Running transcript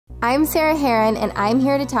I'm Sarah Herron, and I'm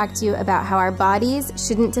here to talk to you about how our bodies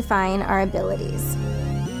shouldn't define our abilities.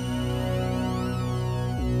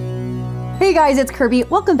 Hey guys, it's Kirby.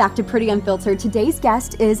 Welcome back to Pretty Unfiltered. Today's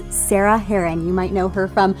guest is Sarah Herron. You might know her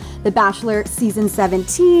from The Bachelor Season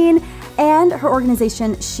 17 and her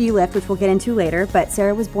organization SheLift, which we'll get into later. But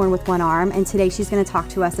Sarah was born with one arm, and today she's going to talk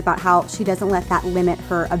to us about how she doesn't let that limit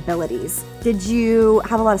her abilities. Did you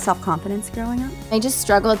have a lot of self-confidence growing up? I just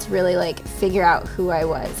struggled to really figure out who I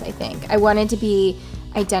was, I think. I wanted to be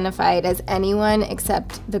identified as anyone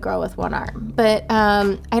except the girl with one arm. But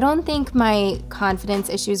I don't think my confidence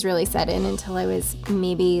issues really set in until I was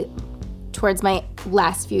maybe towards my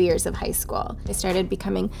last few years of high school. I started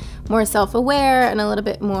becoming more self-aware and a little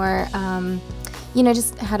bit more,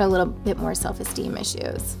 just had a little bit more self-esteem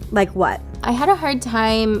issues. Like what? I had a hard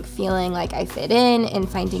time feeling like I fit in and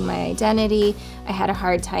finding my identity. I had a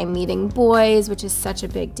hard time meeting boys, which is such a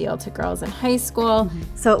big deal to girls in high school.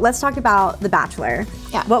 So let's talk about The Bachelor.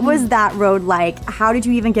 Yeah. What was that road like? How did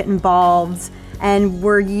you even get involved? And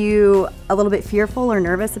were you a little bit fearful or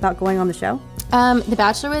nervous about going on the show? The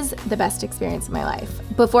Bachelor was the best experience of my life.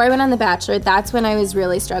 Before I went on The Bachelor, that's when I was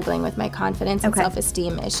really struggling with my confidence and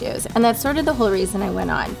self-esteem issues. And that's sort of the whole reason I went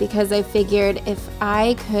on, because I figured if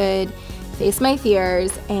I could face my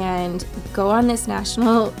fears and go on this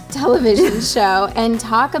national television show and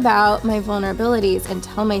talk about my vulnerabilities and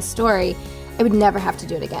tell my story, I would never have to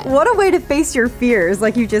do it again. What a way to face your fears,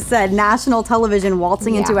 like you just said, national television,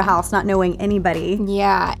 waltzing into a house, not knowing anybody.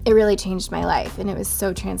 Yeah, it really changed my life, and it was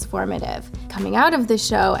so transformative. Coming out of the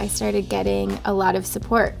show, I started getting a lot of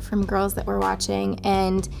support from girls that were watching,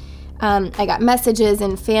 and I got messages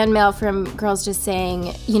and fan mail from girls just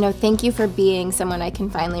saying, thank you for being someone I can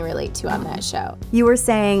finally relate to on that show. You were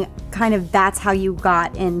saying kind of that's how you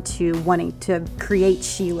got into wanting to create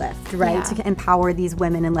SheLift, right? Yeah. To empower these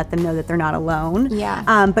women and let them know that they're not alone.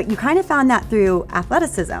 Yeah. But you kind of found that through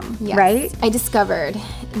athleticism, right? I discovered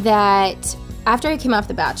that after I came off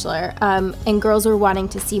The Bachelor, and girls were wanting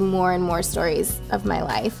to see more and more stories of my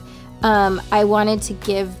life, I wanted to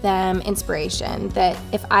give them inspiration that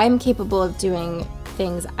if I'm capable of doing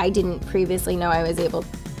things I didn't previously know I was able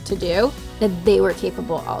to do, that they were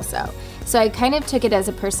capable also. So I kind of took it as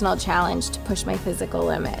a personal challenge to push my physical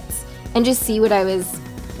limits and just see what I was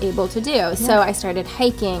able to do. Yeah. So I started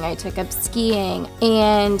hiking, I took up skiing,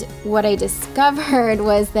 and what I discovered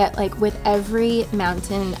was that with every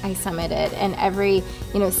mountain I summited and every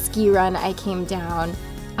ski run I came down,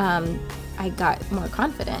 I got more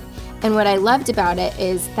confident. And what I loved about it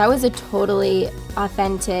is that was a totally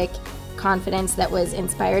authentic confidence that was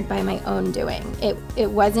inspired by my own doing. It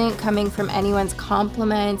wasn't coming from anyone's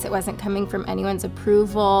compliments, it wasn't coming from anyone's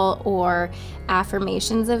approval or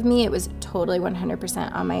affirmations of me. It was totally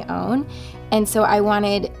 100% on my own. And so I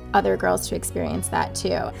wanted other girls to experience that too.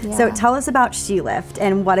 Yeah. So tell us about SheLift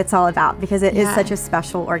and what it's all about, because it is such a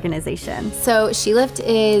special organization. So SheLift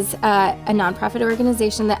is a nonprofit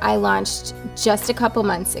organization that I launched just a couple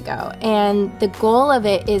months ago. And the goal of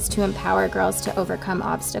it is to empower girls to overcome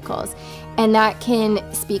obstacles. And that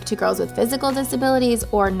can speak to girls with physical disabilities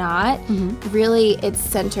or not. Really, it's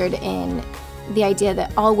centered in the idea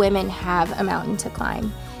that all women have a mountain to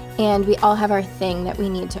climb. And we all have our thing that we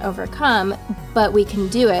need to overcome, but we can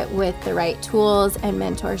do it with the right tools and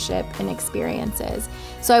mentorship and experiences.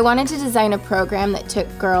 So I wanted to design a program that took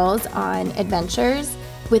girls on adventures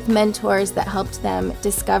with mentors that helped them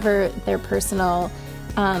discover their personal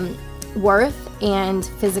worth and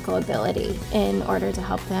physical ability in order to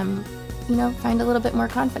help them find a little bit more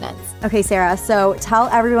confidence. Okay, Sarah, so tell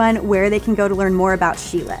everyone where they can go to learn more about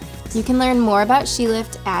SheLift. You can learn more about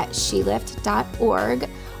SheLift at shelift.org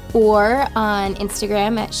or on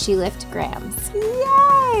Instagram at SheLiftGrams.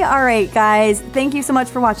 Yay! All right, guys, thank you so much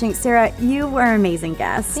for watching. Sarah, you were an amazing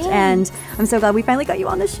guest. Thanks. And I'm so glad we finally got you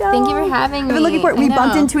on the show. Thank you for having me. I've been looking for it. We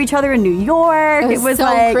bumped into each other in New York. It was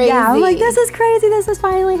so crazy. Yeah, I'm like, this is crazy. This is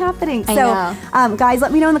finally happening. I know. Guys,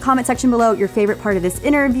 let me know in the comment section below your favorite part of this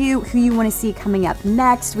interview, who you want to see coming up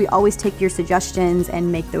next. We always take your suggestions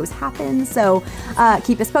and make those happen. So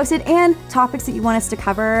keep us posted, and topics that you want us to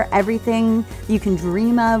cover, everything you can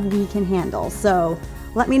dream of, we can handle. So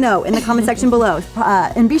let me know in the comment section below.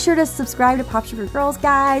 And be sure to subscribe to Pop Sugar Girls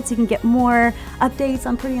Guide so you can get more updates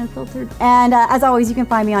on Pretty Unfiltered. And as always, you can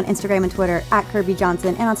find me on Instagram and Twitter at Kirby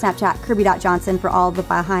Johnson, and on Snapchat, Kirby.Johnson, for all the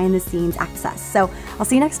behind the scenes access. So I'll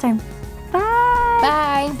see you next time. Bye.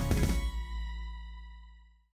 Bye.